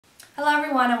Hello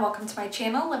everyone and welcome to my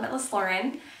channel, Limitless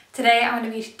Lauren. Today I'm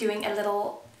going to be doing a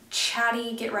little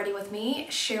chatty get ready with me,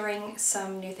 sharing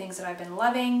some new things that I've been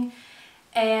loving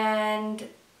and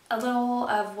a little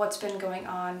of what's been going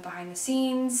on behind the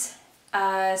scenes.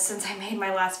 Since I made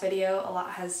my last video, a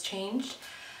lot has changed.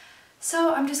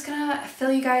 So I'm just gonna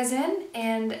fill you guys in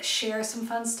and share some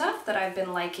fun stuff that I've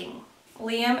been liking.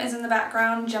 Liam is in the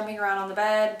background jumping around on the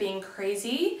bed, being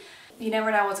crazy. You never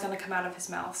know what's gonna come out of his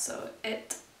mouth, so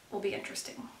it will be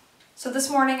interesting. So this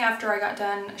morning after I got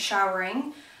done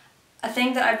showering, a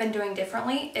thing that I've been doing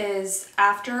differently is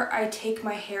after I take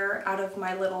my hair out of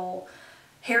my little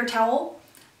hair towel,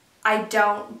 I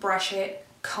don't brush it,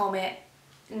 comb it,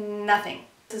 nothing.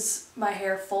 This is my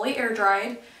hair fully air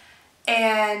dried,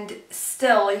 and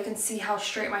still you can see how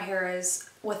straight my hair is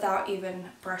without even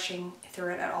brushing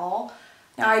through it at all.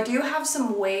 Now I do have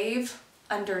some wave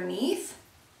underneath,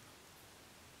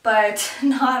 but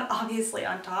not obviously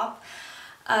on top.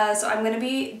 So I'm going to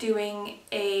be doing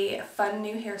a fun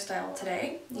new hairstyle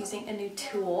today using a new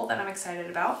tool that I'm excited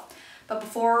about. But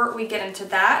before we get into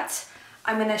that,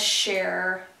 I'm going to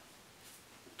share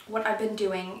what I've been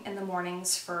doing in the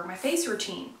mornings for my face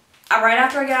routine. Right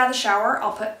after I get out of the shower,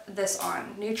 I'll put this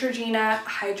on. Neutrogena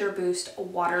Hydra Boost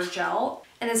Water Gel.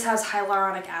 And this has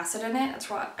hyaluronic acid in it. That's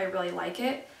why I really like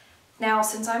it. Now,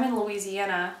 since I'm in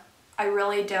Louisiana, I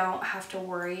really don't have to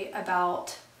worry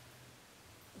about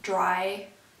dry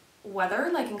weather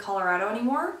like in Colorado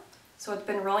anymore. So it's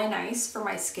been really nice for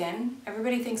my skin.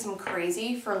 Everybody thinks I'm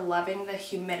crazy for loving the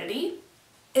humidity.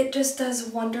 It just does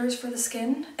wonders for the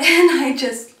skin and I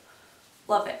just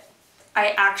love it.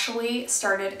 I actually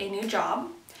started a new job.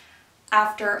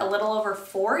 After a little over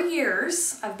 4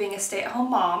 years of being a stay-at-home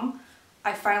mom,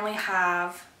 I finally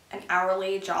have an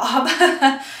hourly job.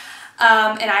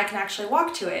 And I can actually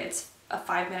walk to it. It's a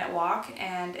 5-minute walk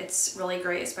and it's really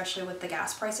great, especially with the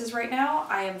gas prices right now.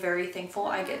 I am very thankful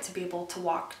I get to be able to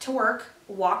walk to work,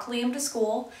 walk Liam to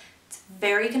school. It's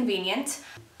very convenient,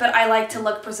 but I like to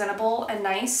look presentable and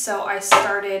nice, so I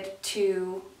started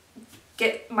to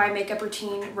get my makeup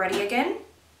routine ready again.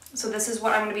 So this is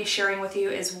what I'm going to be sharing with you,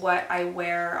 is what I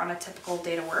wear on a typical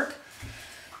day to work.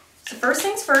 So first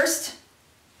things first,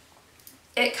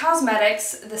 It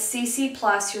Cosmetics, the CC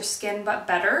Plus Your Skin But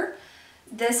Better.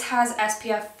 This has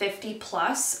SPF 50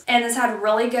 plus, and this had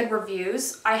really good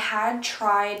reviews. I had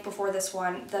tried before this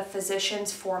one the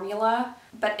Physicians formula,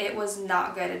 but it was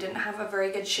not good. It didn't have a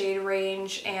very good shade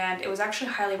range, and it was actually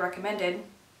highly recommended.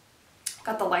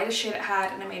 Got the lightest shade it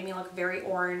had, and it made me look very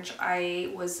orange.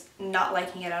 I was not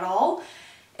liking it at all.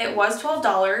 It was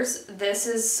 $12. This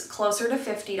is closer to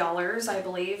 $50, I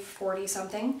believe, 40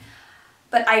 something.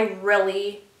 But I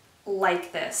really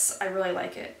like this. I really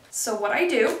like it. So what I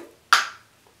do,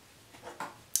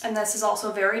 and this is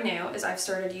also very new, is I've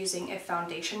started using a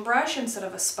foundation brush instead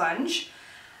of a sponge,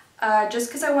 just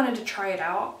because I wanted to try it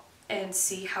out and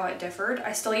see how it differed.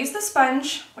 I still use the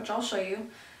sponge, which I'll show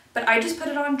you, but I just put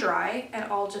it on dry, and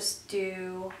I'll just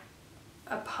do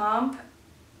a pump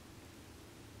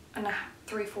and a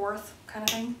 3/4 kind of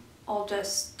thing. I'll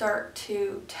just start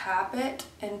to tap it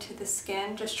into the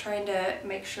skin, just trying to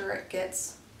make sure it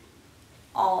gets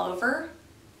all over.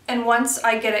 And once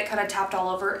I get it kind of tapped all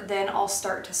over, then I'll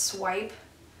start to swipe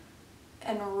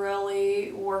and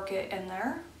really work it in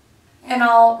there. And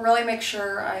I'll really make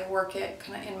sure I work it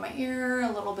kind of in my ear,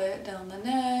 a little bit down the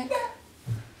neck,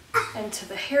 into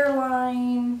the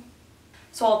hairline.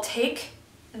 So I'll take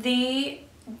the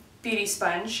beauty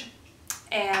sponge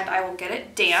and I will get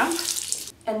it damp,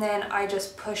 and then I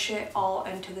just push it all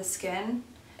into the skin,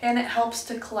 and it helps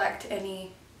to collect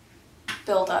any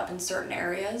buildup in certain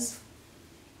areas.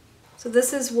 So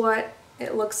this is what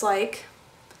it looks like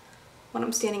when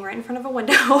I'm standing right in front of a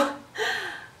window.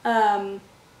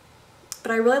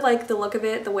 But I really like the look of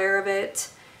it, the wear of it,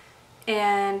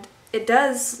 and it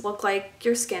does look like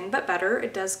your skin, but better.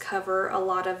 It does cover a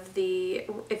lot of the,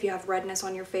 if you have redness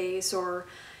on your face, or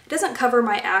it doesn't cover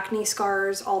my acne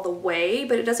scars all the way,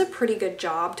 but it does a pretty good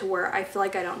job to where I feel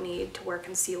like I don't need to wear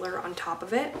concealer on top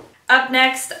of it. Up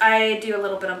next, I do a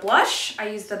little bit of blush. I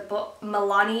use the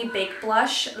Milani Bake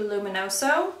Blush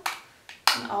Luminoso,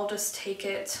 and I'll just take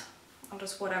it, I'll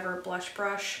just whatever blush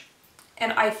brush,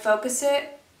 and I focus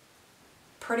it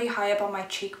pretty high up on my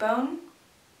cheekbone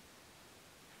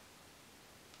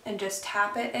and just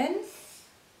tap it in,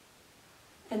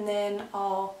 and then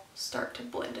I'll start to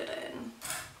blend it in.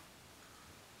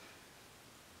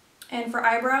 And for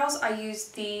eyebrows, I use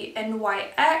the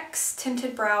NYX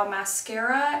Tinted Brow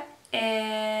Mascara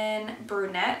in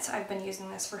Brunette. I've been using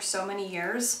this for so many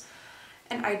years,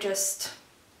 and I just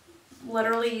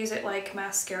literally use it like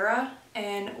mascara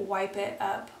and wipe it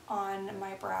up on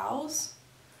my brows.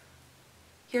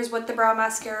 Here's with the brow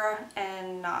mascara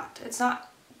and not. It's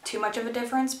not too much of a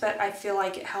difference, but I feel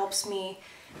like it helps me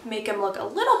make them look a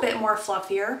little bit more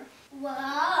fluffier.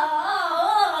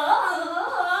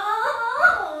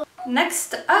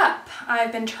 Next up,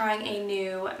 I've been trying a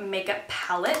new makeup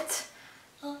palette,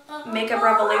 Makeup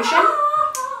Revolution.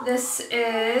 This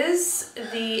is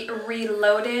the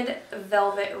Reloaded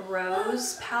Velvet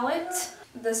Rose palette.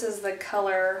 This is the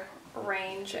color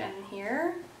range in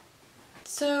here.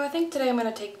 So I think today I'm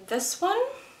going to take this one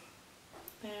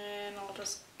and I'll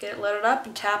just get it loaded up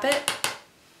and tap it.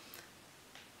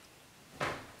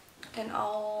 And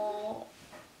I'll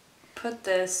put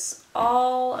this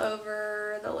all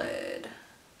over the lid.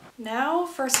 Now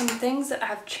for some things that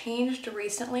have changed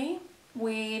recently.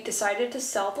 We decided to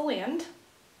sell the land.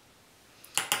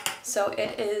 So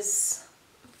it is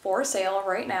for sale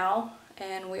right now,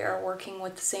 and we are working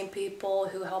with the same people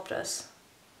who helped us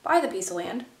buy the piece of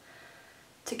land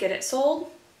to get it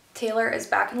sold. Taylor is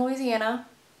back in Louisiana.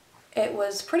 It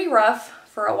was pretty rough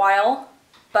for a while,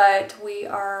 but we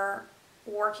are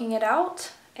working it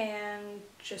out and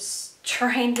just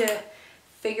trying to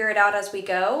figure it out as we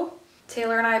go.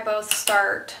 Taylor and I both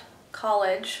start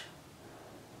college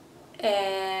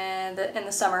in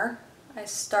the summer. I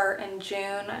start in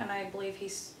June and I believe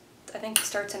I think he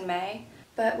starts in May.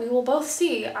 But we will both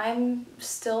see. I'm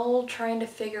still trying to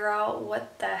figure out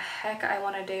what the heck I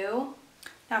want to do.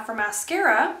 Now for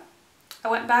mascara, I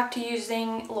went back to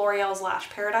using L'Oreal's Lash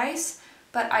Paradise,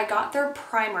 but I got their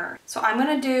primer. So I'm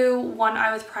gonna do one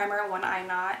eye with primer and one eye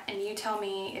not, and you tell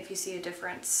me if you see a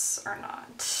difference or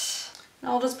not.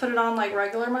 And I'll just put it on like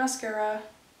regular mascara,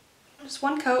 just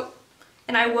one coat,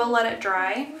 and I will let it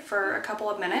dry for a couple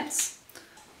of minutes.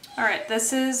 All right,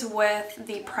 this is with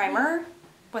the primer.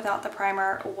 Without the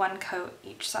primer, one coat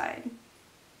each side.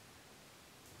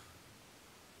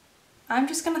 I'm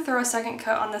just gonna throw a second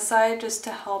coat on this side just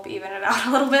to help even it out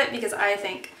a little bit, because I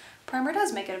think primer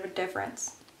does make a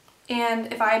difference.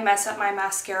 And if I mess up my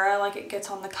mascara, like it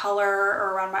gets on the color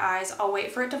or around my eyes, I'll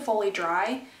wait for it to fully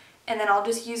dry, and then I'll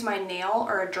just use my nail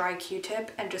or a dry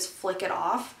Q-tip and just flick it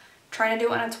off. Trying to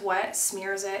do it when it's wet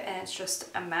smears it and it's just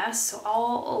a mess, so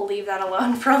I'll leave that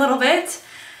alone for a little bit.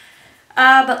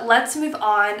 But let's move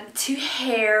on to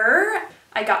hair.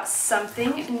 I got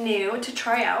something new to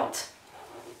try out.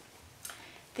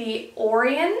 The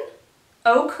Orion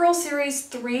O-Curl Series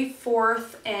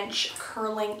 3/4 inch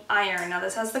curling iron. Now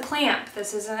this has the clamp.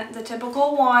 This isn't the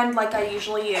typical wand like I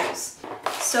usually use.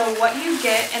 So what you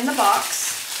get in the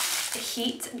box, a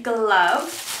heat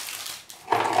glove,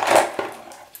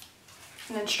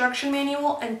 an instruction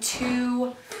manual, and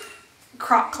 2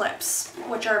 crop clips,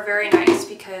 which are very nice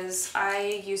because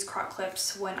I use crop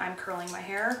clips when I'm curling my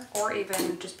hair or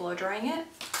even just blow drying it.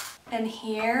 And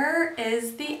here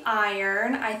is the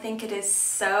iron. I think it is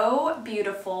so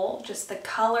beautiful, just the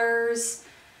colors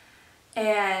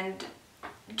and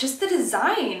just the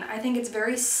design. I think it's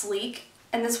very sleek.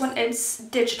 And this one, it's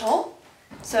digital.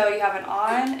 So you have an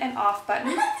on and off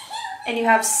button, and you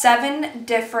have 7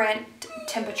 different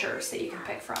temperatures that you can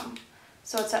pick from.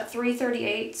 So it's at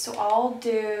 338, so I'll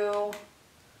do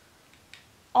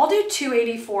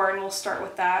 284 and we'll start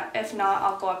with that. If not,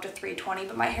 I'll go up to 320,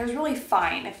 but my hair's really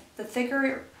fine. If the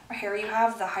thicker hair you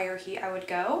have, the higher heat I would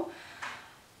go.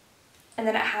 And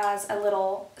then it has a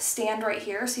little stand right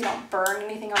here so you don't burn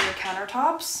anything on your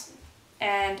countertops.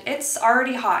 And it's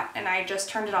already hot and I just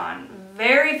turned it on.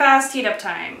 Very fast heat up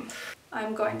time.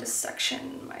 I'm going to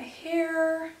section my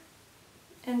hair.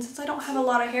 And since I don't have a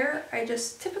lot of hair, I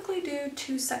just typically do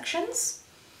 2 sections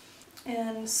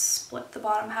and split the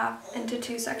bottom half into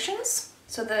 2 sections.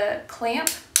 So the clamp,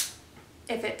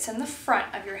 if it's in the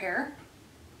front of your hair,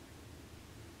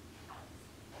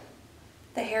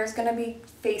 the hair is going to be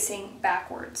facing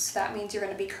backwards. That means you're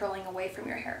going to be curling away from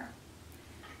your hair.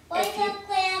 What's the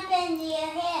clamp in your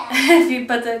hair? If you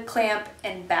put the clamp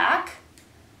in back,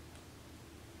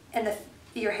 and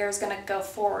your hair is going to go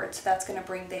forward, so that's going to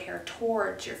bring the hair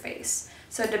towards your face.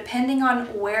 So depending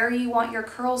on where you want your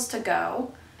curls to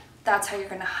go, that's how you're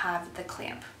going to have the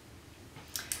clamp.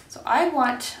 So I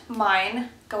want mine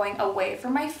going away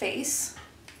from my face,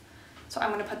 so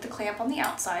I'm going to put the clamp on the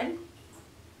outside.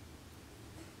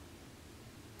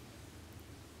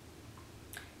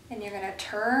 And you're going to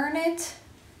turn it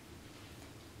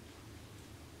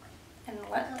and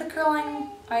let the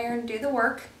curling iron do the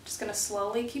work. Just going to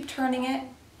slowly keep turning it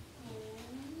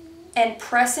and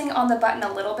pressing on the button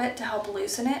a little bit to help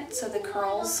loosen it so the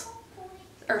curls,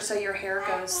 or so your hair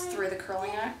goes through the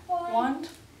curling wand.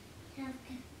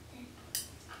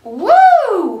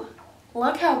 Woo!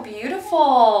 Look how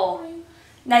beautiful.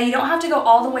 Now you don't have to go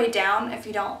all the way down if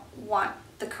you don't want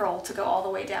the curl to go all the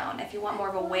way down. If you want more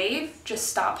of a wave, just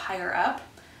stop higher up.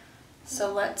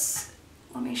 So let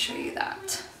me show you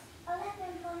that.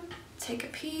 Take a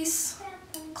piece,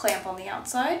 clamp on the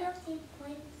outside.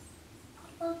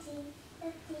 I'm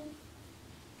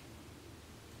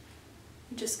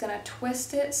just gonna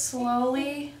twist it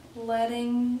slowly,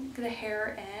 letting the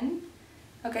hair in.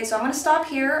 Okay, so I'm gonna stop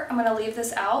here. I'm gonna leave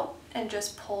this out and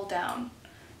just pull down.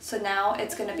 So now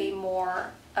it's gonna be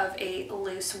more of a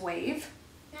loose wave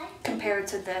compared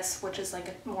to this, which is like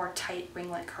a more tight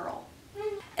ringlet curl.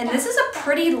 And this is a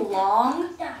pretty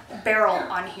long barrel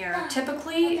on here.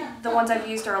 Typically, the ones I've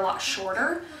used are a lot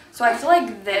shorter. So I feel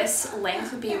like this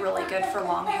length would be really good for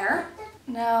long hair.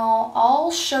 Now,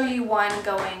 I'll show you one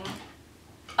going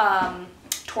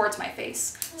towards my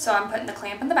face. So I'm putting the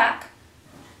clamp in the back.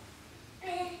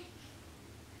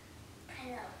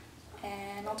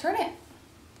 And I'll turn it.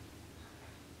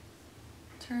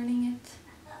 Turning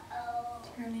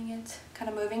it, kind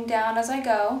of moving down as I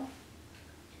go.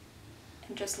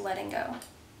 And just letting go.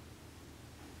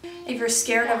 If you're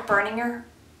scared of burning your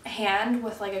hand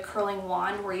with like a curling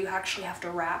wand where you actually have to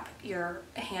wrap your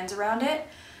hands around it,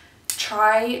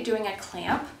 try doing a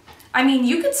clamp. I mean,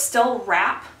 you could still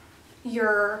wrap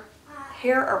your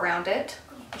hair around it.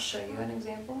 I'll show you an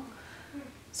example.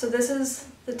 So this is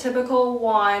the typical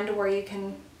wand where you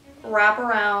can wrap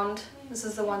around. This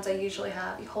is the ones I usually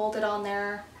have. You hold it on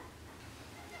there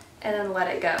and then let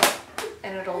it go.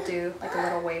 And it'll do like a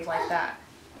little wave like that.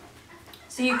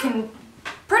 So you can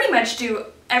pretty much do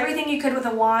everything you could with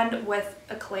a wand with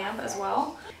a clamp as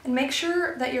well. And make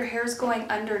sure that your hair is going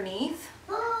underneath,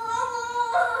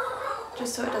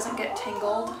 just so it doesn't get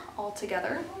tangled all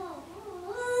together.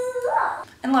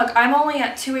 And look, I'm only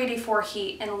at 284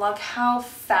 heat, and look how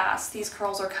fast these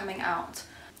curls are coming out.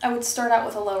 I would start out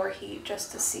with a lower heat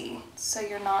just to see, so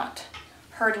you're not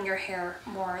hurting your hair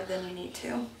more than you need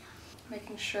to.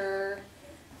 Making sure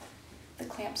the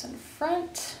clamp's in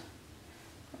front,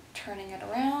 turning it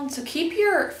around. So keep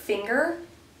your finger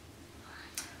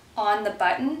on the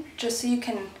button just so you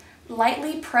can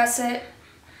lightly press it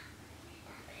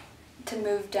to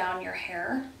move down your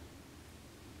hair.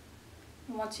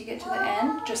 And once you get to the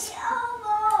end, just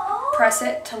press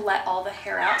it to let all the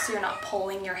hair out so you're not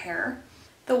pulling your hair.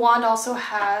 The wand also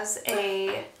has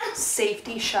a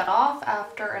safety shut off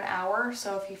after an hour,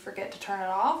 so if you forget to turn it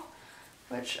off,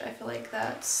 which I feel like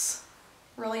that's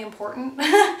really important,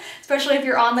 especially if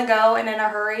you're on the go and in a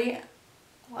hurry.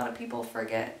 A lot of people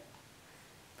forget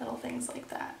little things like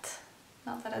that.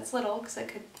 Not that it's little, because it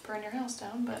could burn your house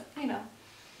down, but you know.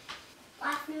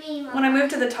 When I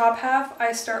move to the top half,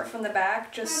 I start from the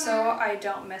back just so I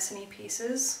don't miss any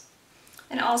pieces.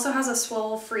 And it also has a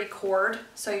swivel-free cord,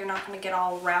 so you're not going to get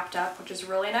all wrapped up, which is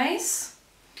really nice.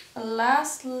 The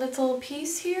last little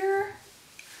piece here.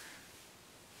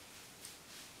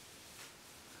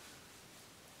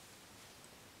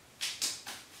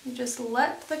 You just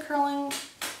let the curling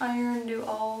iron do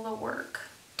all the work.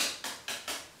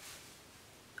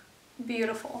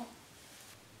 Beautiful.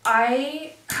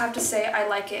 I have to say I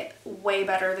like it way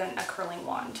better than a curling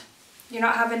wand. You're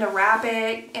not having to wrap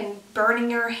it and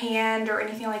burning your hand or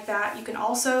anything like that. You can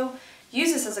also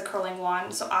use this as a curling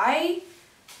wand. So I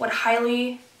would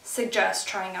highly suggest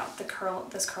trying out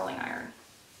this curling iron.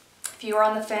 If you are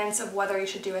on the fence of whether you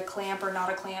should do a clamp or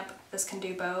not a clamp, this can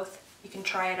do both. You can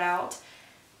try it out.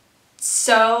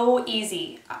 So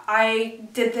easy. I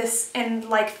did this in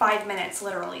like 5 minutes,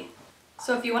 literally.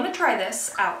 So if you want to try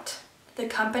this out, the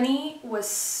company was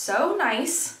so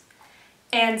nice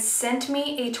and sent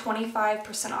me a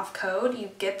 25% off code.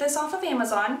 You get this off of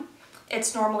Amazon.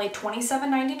 It's normally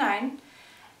 $27.99.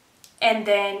 And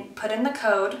then put in the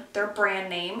code, their brand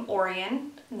name,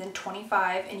 Orion, and then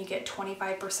 25, and you get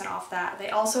 25% off that. They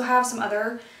also have some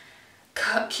other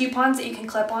coupons that you can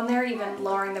clip on there, even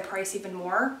lowering the price even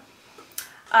more.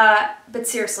 But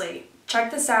seriously,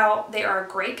 check this out. They are a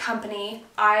great company.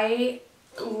 I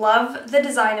love the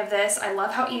design of this. I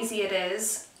love how easy it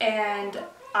is. And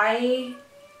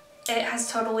it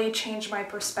has totally changed my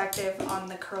perspective on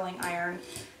the curling iron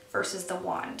versus the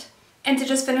wand. And to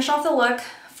just finish off the look,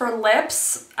 for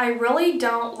lips, I really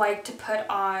don't like to put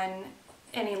on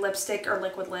any lipstick or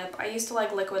liquid lip. I used to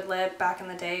like liquid lip back in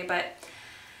the day, but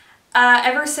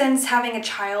ever since having a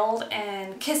child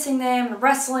and kissing them and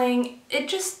wrestling, it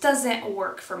just doesn't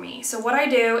work for me. So what I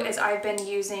do is I've been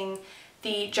using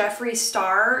the Jeffree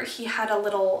Star. He had a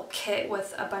little kit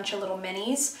with a bunch of little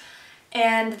minis,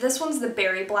 and this one's the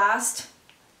Berry Blast.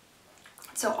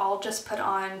 So I'll just put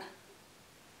on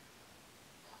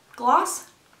gloss,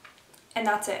 and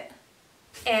that's it.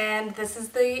 And this is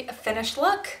the finished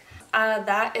look.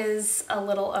 that is a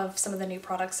little of some of the new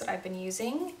products that I've been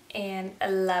using and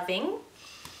loving.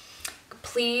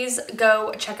 Please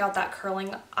go check out that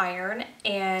curling iron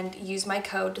and use my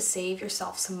code to save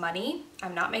yourself some money.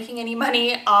 I'm not making any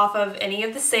money off of any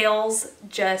of the sales.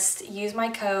 Just use my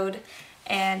code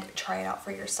and try it out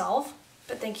for yourself.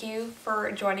 But thank you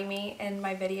for joining me in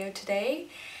my video today,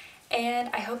 and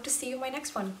I hope to see you in my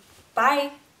next one.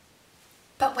 Bye!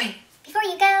 But wait. Before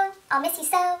you go, I'll miss you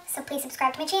so please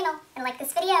subscribe to my channel and like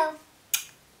this video.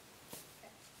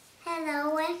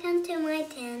 Hello, welcome to my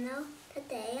channel.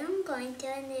 Today I'm going to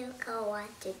a new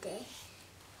co-op today.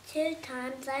 2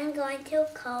 times I'm going to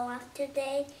co-op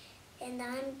today, and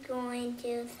I'm going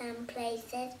to some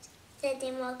places,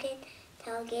 City Market,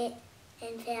 Target,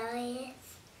 and various,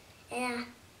 and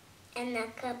a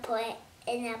place,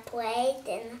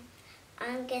 and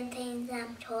I'm getting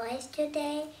some toys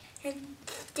today, and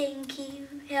Stinky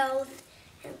Health,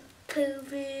 and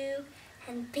Poo-Poo,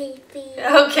 and Pee-Pee.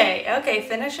 Okay,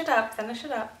 finish it up.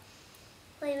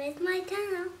 Wait, where's my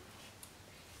channel?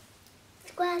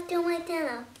 Subscribe to my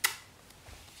channel.